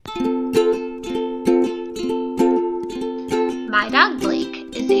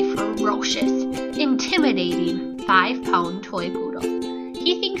ferocious, intimidating 5-pound toy poodle.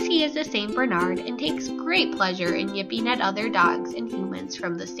 He thinks he is a Saint Bernard and takes great pleasure in yipping at other dogs and humans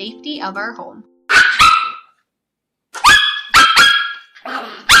from the safety of our home.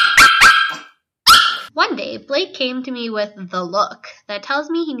 One day, Blake came to me with the look that tells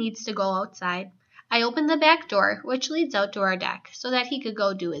me he needs to go outside. I opened the back door, which leads out to our deck, so that he could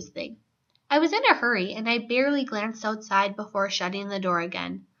go do his thing. I was in a hurry, and I barely glanced outside before shutting the door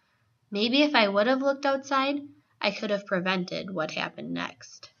again. Maybe if I would have looked outside, I could have prevented what happened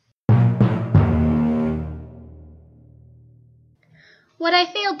next. What I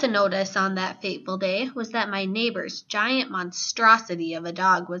failed to notice on that fateful day was that my neighbor's giant monstrosity of a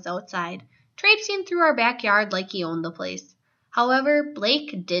dog was outside, traipsing through our backyard like he owned the place. However,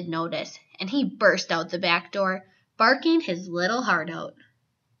 Blake did notice, and he burst out the back door, barking his little heart out.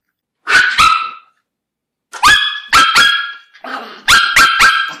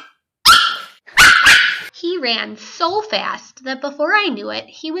 He ran so fast that before I knew it,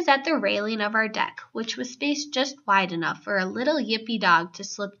 he was at the railing of our deck, which was spaced just wide enough for a little yippy dog to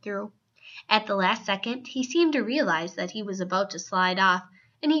slip through. At the last second, he seemed to realize that he was about to slide off,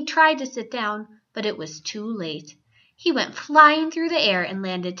 and he tried to sit down, but it was too late. He went flying through the air and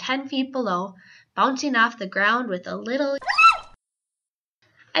landed 10 feet below, bouncing off the ground with a little...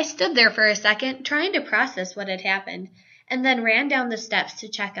 I stood there for a second, trying to process what had happened, and then ran down the steps to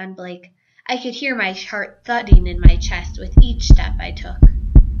check on Blake. I could hear my heart thudding in my chest with each step I took.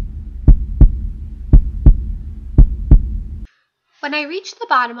 When I reached the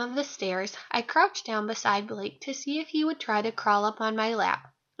bottom of the stairs, I crouched down beside Blake to see if he would try to crawl up on my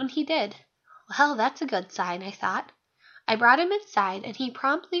lap, and he did. Well, that's a good sign, I thought. I brought him inside, and he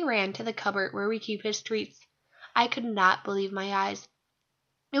promptly ran to the cupboard where we keep his treats. I could not believe my eyes.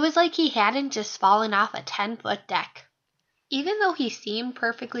 It was like he hadn't just fallen off a 10-foot deck. Even though he seemed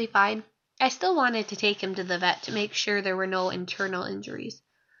perfectly fine, I still wanted to take him to the vet to make sure there were no internal injuries.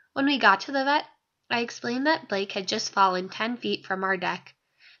 When we got to the vet, I explained that Blake had just fallen 10 feet from our deck.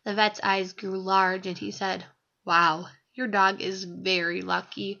 The vet's eyes grew large and he said, "Wow, your dog is very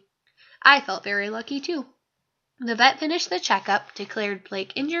lucky." I felt very lucky too. The vet finished the checkup, declared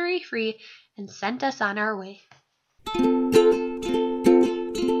Blake injury-free, and sent us on our way.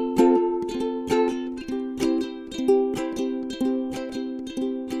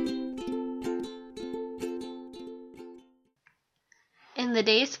 In the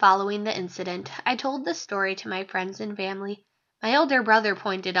days following the incident, I told the story to my friends and family. My elder brother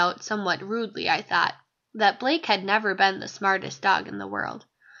pointed out, somewhat rudely I thought, that Blake had never been the smartest dog in the world.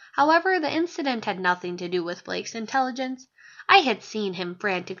 However, the incident had nothing to do with Blake's intelligence. I had seen him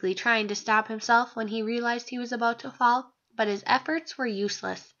frantically trying to stop himself when he realized he was about to fall, but his efforts were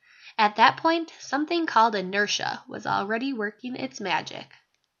useless. At that point, something called inertia was already working its magic.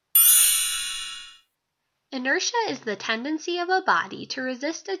 Inertia is the tendency of a body to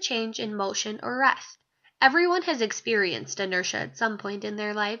resist a change in motion or rest. Everyone has experienced inertia at some point in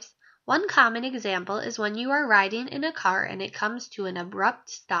their lives. One common example is when you are riding in a car and it comes to an abrupt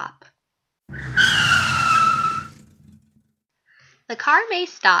stop. The car may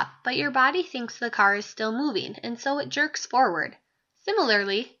stop, but your body thinks the car is still moving, and so it jerks forward.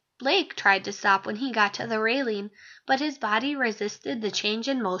 Similarly, Blake tried to stop when he got to the railing, but his body resisted the change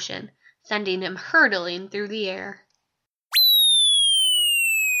in motion, sending him hurtling through the air.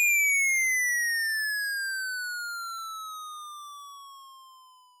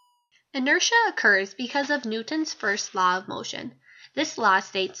 Inertia occurs because of Newton's first law of motion. This law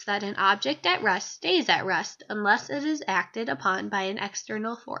states that an object at rest stays at rest unless it is acted upon by an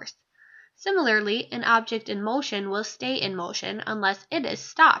external force. Similarly, an object in motion will stay in motion unless it is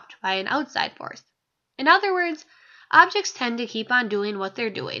stopped by an outside force. In other words, objects tend to keep on doing what they're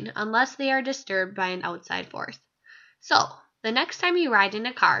doing unless they are disturbed by an outside force. So, the next time you ride in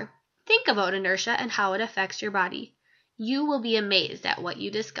a car, think about inertia and how it affects your body. You will be amazed at what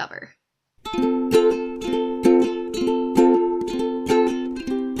you discover.